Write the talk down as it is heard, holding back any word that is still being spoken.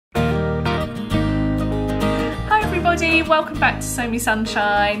everybody, welcome back to Sew Me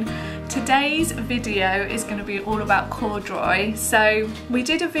Sunshine. Today's video is going to be all about corduroy. So we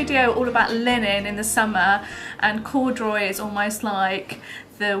did a video all about linen in the summer, and corduroy is almost like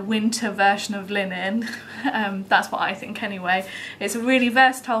the winter version of linen. That's what I think anyway. It's a really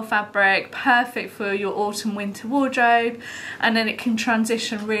versatile fabric, perfect for your autumn winter wardrobe, and then it can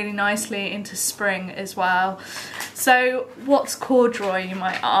transition really nicely into spring as well. So what's corduroy, you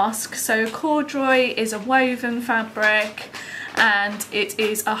might ask? So corduroy is a woven fabric, and it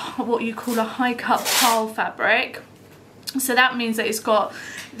is what you call a high cut pile fabric. So that means that it's got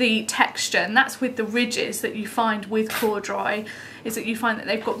the texture, and that's with the ridges that you find with corduroy, is that you find that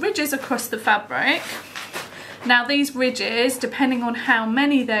they've got ridges across the fabric. Now these ridges, depending on how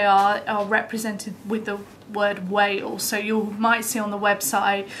many they are represented with the word wale. So you might see on the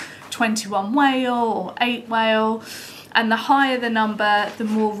website 21 wale or 8 wale, and the higher the number, the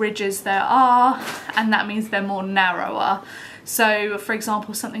more ridges there are, and that means they're more narrower. So for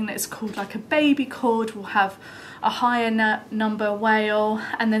example, something that's called like a baby cord will have a higher number wale,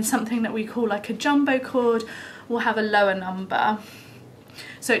 and then something that we call like a jumbo cord will have a lower number.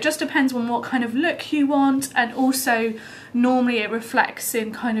 So it just depends on what kind of look you want, and also normally it reflects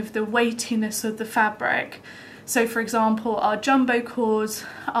in kind of the weightiness of the fabric. So for example, our jumbo cords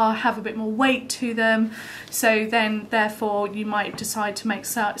have a bit more weight to them, so then therefore you might decide to make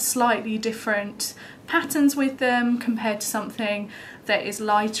slightly different patterns with them compared to something that is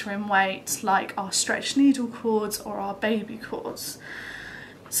lighter in weight, like our stretch needle cords or our baby cords.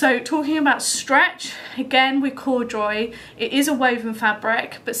 So talking about stretch, again with corduroy, it is a woven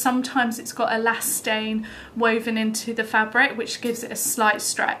fabric, but sometimes it's got elastane woven into the fabric, which gives it a slight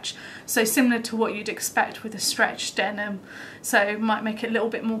stretch. So similar to what you'd expect with a stretched denim. So it might make it a little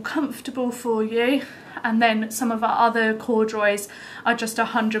bit more comfortable for you. And then some of our other corduroys are just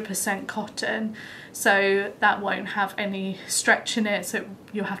 100% cotton. So that won't have any stretch in it. So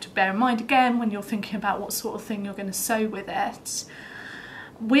you'll have to bear in mind again when you're thinking about what sort of thing you're going to sew with it.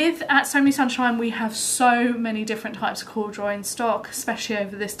 At Sew Me Sunshine, we have so many different types of corduroy in stock, especially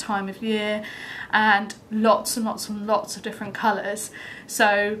over this time of year, and lots and lots and lots of different colours.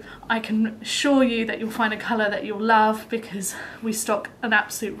 So I can assure you that you'll find a colour that you'll love, because we stock an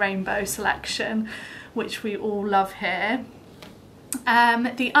absolute rainbow selection, which we all love here.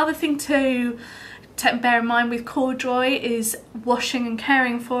 The other thing to bear in mind with corduroy is washing and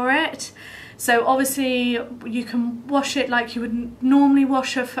caring for it. So obviously you can wash it like you would normally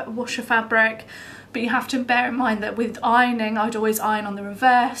wash a fabric, but you have to bear in mind that with ironing, I'd always iron on the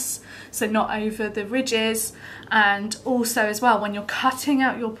reverse, so not over the ridges. And also as well, when you're cutting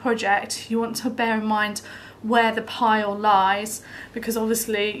out your project, you want to bear in mind where the pile lies, because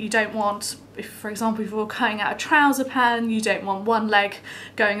obviously you don't want, if for example if you're cutting out a trouser pattern, you don't want one leg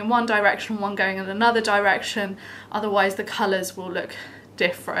going in one direction, one going in another direction, otherwise the colours will look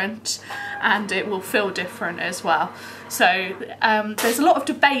different and it will feel different as well. So there's a lot of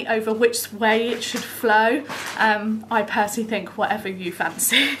debate over which way it should flow. I personally think whatever you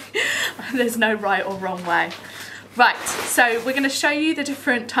fancy. There's no right or wrong way. Right, so we're going to show you the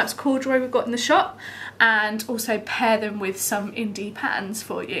different types of corduroy we've got in the shop, and also pair them with some indie patterns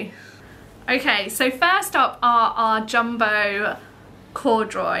for you. Okay, so first up are our jumbo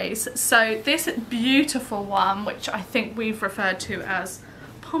corduroys. So this beautiful one, which I think we've referred to as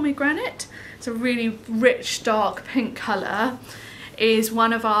pomegranate, it's a really rich dark pink colour, is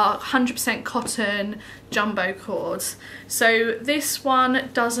one of our 100% cotton jumbo cords. So this one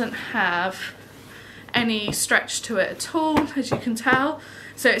doesn't have any stretch to it at all, as you can tell.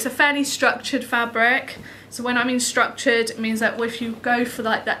 So it's a fairly structured fabric. So when I mean structured, it means that if you go for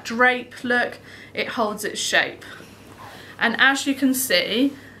like that drape look, it holds its shape. And as you can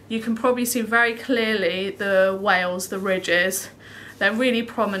see, you can probably see very clearly the wales, the ridges. They're really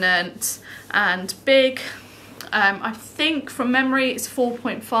prominent and big. I think from memory it's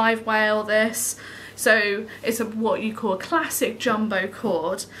 4.5 wale this. So it's what you call a classic jumbo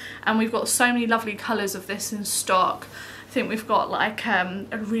cord. And we've got so many lovely colours of this in stock. I think we've got like a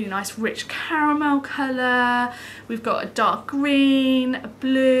really nice rich caramel colour. We've got a dark green, a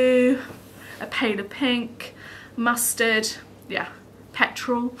blue, a paler pink, mustard, yeah,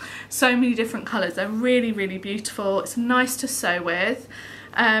 petrol. So many different colours. They're really, really beautiful. It's nice to sew with.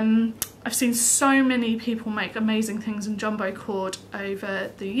 I've seen so many people make amazing things in jumbo cord over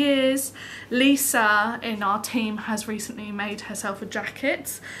the years. Lisa in our team has recently made herself a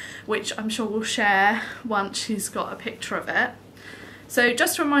jacket, which I'm sure we'll share once she's got a picture of it. So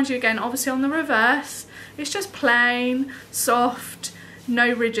just to remind you again, obviously on the reverse, it's just plain, soft,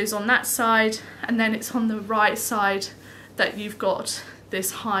 no ridges on that side, and then it's on the right side that you've got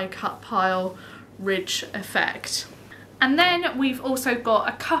this high cut pile ridge effect. And then we've also got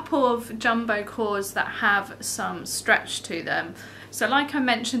a couple of jumbo cords that have some stretch to them. So like I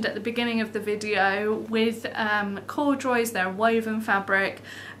mentioned at the beginning of the video, with corduroys, they're woven fabric,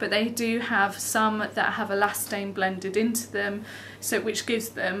 but they do have some that have elastane blended into them, so which gives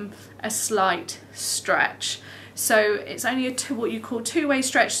them a slight stretch. So it's only what you call two-way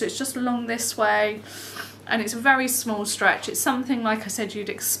stretch, so it's just along this way, and it's a very small stretch. It's something, like I said, you'd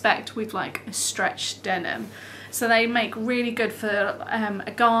expect with like a stretched denim. So they make really good for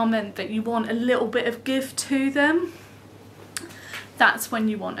a garment that you want a little bit of give to them. That's when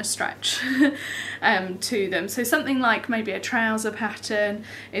you want a stretch to them. So something like maybe a trouser pattern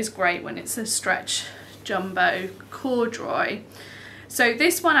is great when it's a stretch jumbo corduroy. So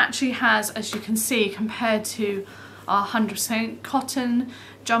this one actually has, as you can see, compared to our 100% cotton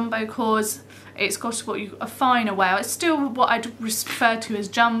jumbo cords, it's got a finer wail. It's still what I'd refer to as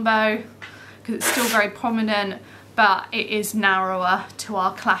jumbo, because it's still very prominent, but it is narrower to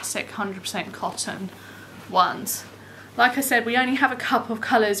our classic 100% cotton ones. Like I said, we only have a couple of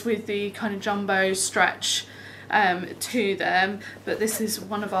colours with the kind of jumbo stretch to them, but this is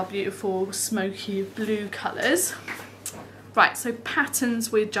one of our beautiful smoky blue colours. Right, so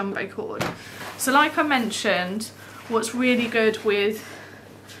patterns with jumbo cord. So like I mentioned, what's really good with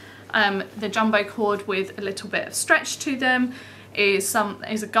the jumbo cord with a little bit of stretch to them is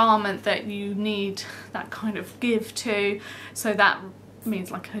a garment that you need that kind of give to, so that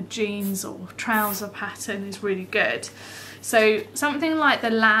means like a jeans or trouser pattern is really good. So something like the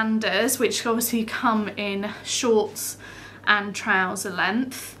Landers, which obviously come in shorts and trouser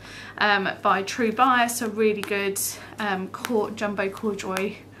length, by True Bias, a really good jumbo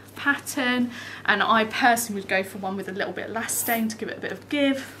corduroy pattern, and I personally would go for one with a little bit of elastane to give it a bit of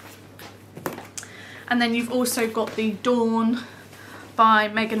give. And then you've also got the Dawn by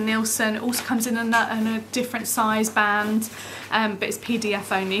Megan Nielsen. It also comes in a different size band, but it's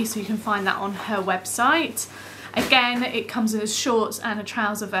PDF only, so you can find that on her website. Again, it comes in a shorts and a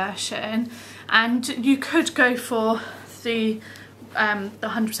trouser version, and you could go for the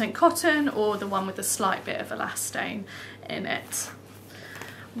 100% cotton or the one with a slight bit of elastane in it.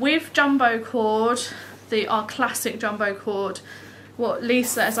 With jumbo cord, our classic jumbo cord, what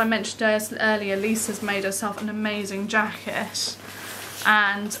Lisa, as I mentioned earlier, Lisa's made herself an amazing jacket,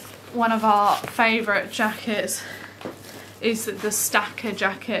 and one of our favourite jackets is the Stacker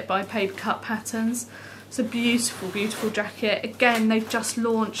jacket by Paper Cut Patterns. It's a beautiful, beautiful jacket. Again, they've just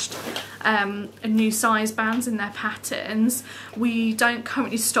launched a new size bands in their patterns. We don't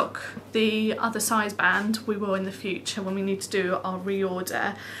currently stock the other size band. We will in the future when we need to do our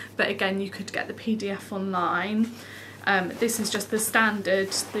reorder. But again, you could get the PDF online. This is just the standard,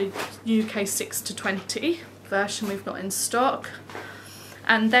 the UK 6 to 20 version we've got in stock.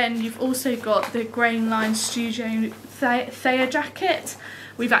 And then you've also got the Grainline Studio Thea jacket.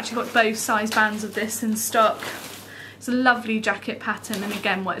 We've actually got both size bands of this in stock. It's a lovely jacket pattern, and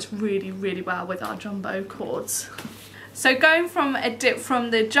again works really, really well with our jumbo cords. So going from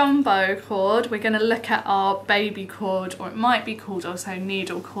the jumbo cord, we're going to look at our baby cord, or it might be called also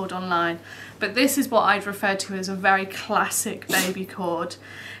needle cord online, but this is what I'd refer to as a very classic baby cord.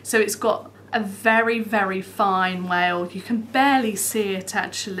 So it's got a very, very fine wail. You can barely see it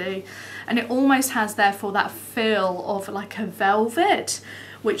actually, and it almost has therefore that feel of like a velvet,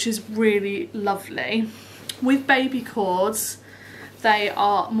 which is really lovely. With baby cords, they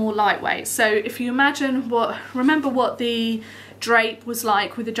are more lightweight. So if you remember what the drape was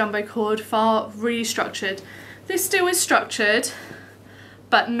like with the jumbo cord, really structured. This still is structured,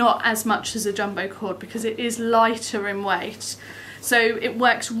 but not as much as a jumbo cord because it is lighter in weight. So it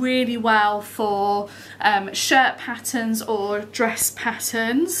works really well for shirt patterns or dress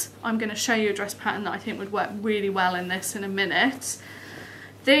patterns. I'm going to show you a dress pattern that I think would work really well in this in a minute.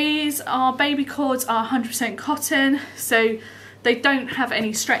 These baby cords are 100% cotton, so they don't have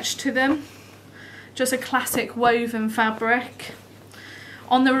any stretch to them. Just a classic woven fabric.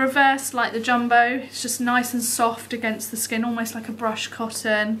 On the reverse, like the jumbo, it's just nice and soft against the skin, almost like a brush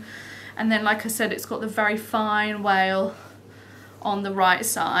cotton. And then, like I said, it's got the very fine wail on the right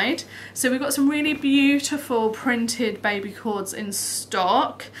side. So we've got some really beautiful printed baby cords in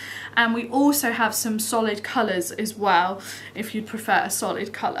stock, and we also have some solid colours as well if you prefer a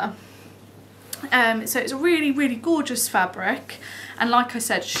solid colour. So it's a really, really gorgeous fabric, and like I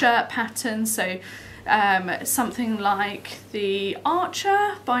said, shirt patterns, so something like the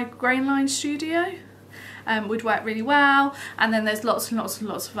Archer by Grainline Studio would work really well, and then there's lots and lots and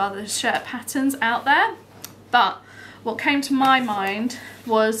lots of other shirt patterns out there. But what came to my mind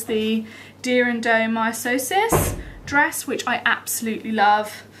was the Deer and Doe Myososis dress, which I absolutely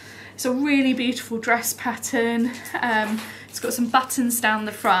love. It's a really beautiful dress pattern. It's got some buttons down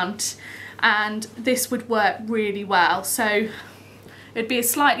the front, and this would work really well. So it'd be a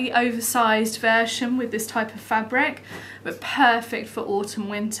slightly oversized version with this type of fabric, but perfect for autumn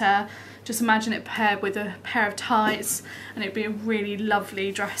winter. Just imagine it paired with a pair of tights, and it'd be a really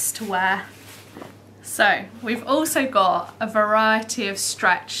lovely dress to wear. So we've also got a variety of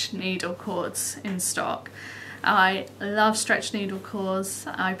stretch needle cords in stock. I love stretch needle cords.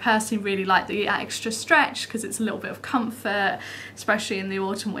 I personally really like the extra stretch because it's a little bit of comfort, especially in the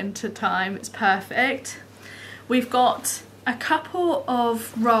autumn winter time. It's perfect. We've got a couple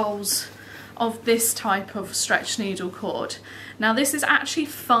of rolls of this type of stretch needle cord. Now this is actually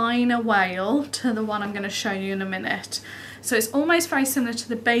finer wale to the one I'm going to show you in a minute. So it's almost very similar to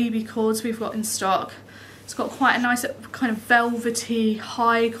the baby cords we've got in stock. It's got quite a nice kind of velvety,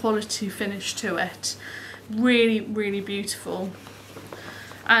 high quality finish to it. Really, really beautiful.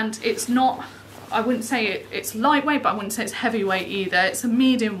 And it's not, I wouldn't say it's lightweight, but I wouldn't say it's heavyweight either. It's a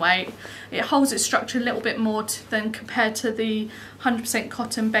medium weight. It holds its structure a little bit more than compared to the 100%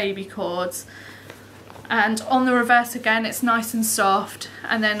 cotton baby cords. And on the reverse again, it's nice and soft.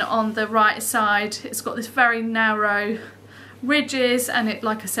 And then on the right side, it's got this very narrow ridges, and it,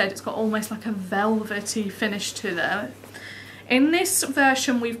 like I said, it's got almost like a velvety finish to them. In this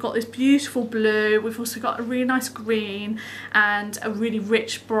version we've got this beautiful blue, we've also got a really nice green and a really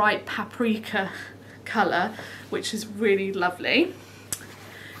rich bright paprika colour, which is really lovely.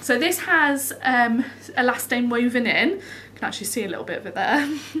 So this has elastane woven in. You can actually see a little bit of it there.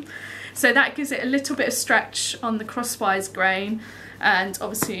 So that gives it a little bit of stretch on the crosswise grain, and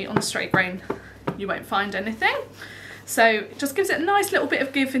obviously on the straight grain you won't find anything. So it just gives it a nice little bit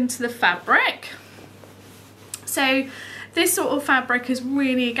of give into the fabric. So this sort of fabric is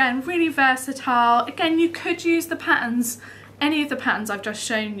really, again, really versatile. Again, you could use the patterns, any of the patterns I've just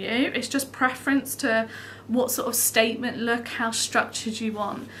shown you. It's just preference to what sort of statement look, how structured you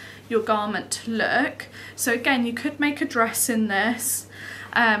want your garment to look. So again, you could make a dress in this,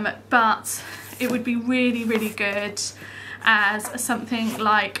 but it would be really, really good as something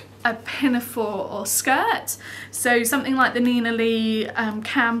like a pinafore or skirt. So something like the Nina Lee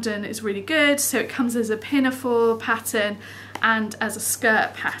Camden is really good. So it comes as a pinafore pattern and as a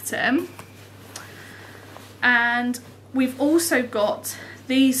skirt pattern. And we've also got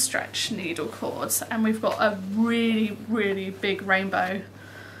these stretch needle cords, and we've got a really, really big rainbow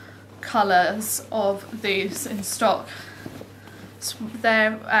colours of these in stock. So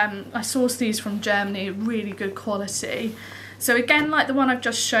they're, I sourced these from Germany, really good quality. So again, like the one I've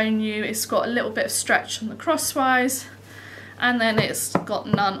just shown you, it's got a little bit of stretch on the crosswise, and then it's got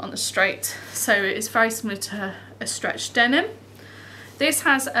none on the straight. So it's very similar to a stretch denim. This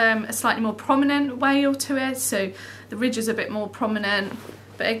has a slightly more prominent wale to it, so the ridge is a bit more prominent,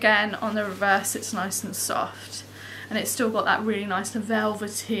 but again, on the reverse, it's nice and soft. And it's still got that really nice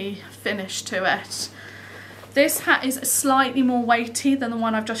velvety finish to it. This hat is slightly more weighty than the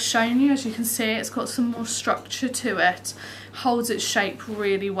one I've just shown you. As you can see, it's got some more structure to it. Holds its shape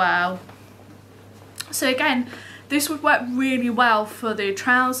really well. So again, this would work really well for the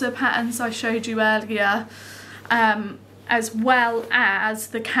trouser patterns I showed you earlier, as well as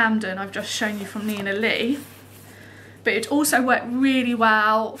the Camden I've just shown you from Nina Lee. But it also worked really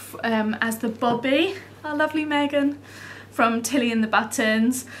well as the Bobby, our lovely Megan, from Tilly and the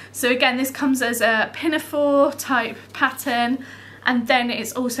Buttons. So again, this comes as a pinafore type pattern, and then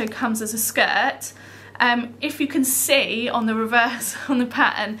it also comes as a skirt. If you can see on the reverse on the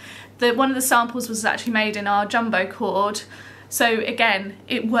pattern, one of the samples was actually made in our jumbo cord. So again,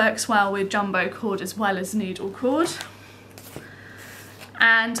 it works well with jumbo cord as well as needle cord.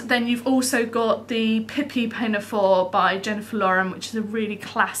 And then you've also got the Pippi Pinafore by Jennifer Lauren, which is a really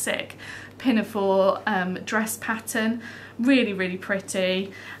classic pinafore dress pattern. Really, really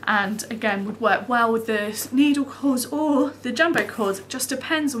pretty, and again would work well with the needle cords or the jumbo cords. It just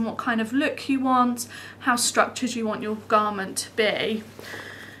depends on what kind of look you want, how structured you want your garment to be.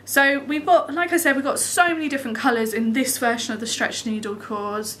 So we've got, like I said, we've got so many different colours in this version of the stretch needle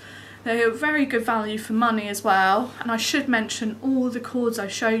cords. They're very good value for money as well, and I should mention all the cords I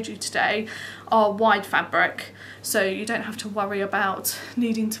showed you today are wide fabric, so you don't have to worry about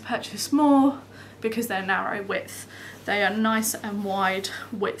needing to purchase more because they're narrow width. They are nice and wide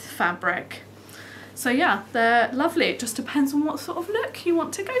width fabric. So yeah, they're lovely. It just depends on what sort of look you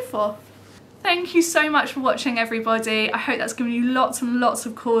want to go for. Thank you so much for watching, everybody. I hope that's given you lots and lots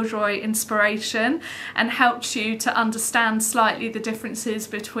of corduroy inspiration and helped you to understand slightly the differences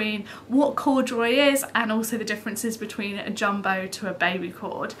between what corduroy is and also the differences between a jumbo to a baby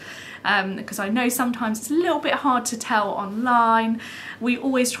cord. Because I know sometimes it's a little bit hard to tell online. We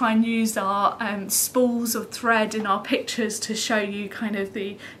always try and use our spools of thread in our pictures to show you kind of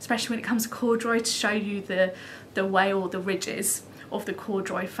especially when it comes to corduroy, to show you the way or the ridges of the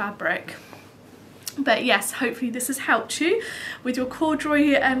corduroy fabric. But yes, hopefully this has helped you with your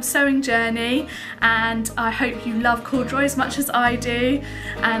corduroy sewing journey, and I hope you love corduroy as much as I do,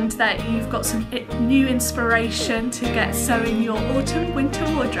 and that you've got some new inspiration to get sewing your autumn winter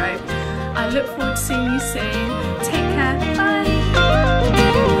wardrobe. I look forward to seeing you soon. Take care, bye.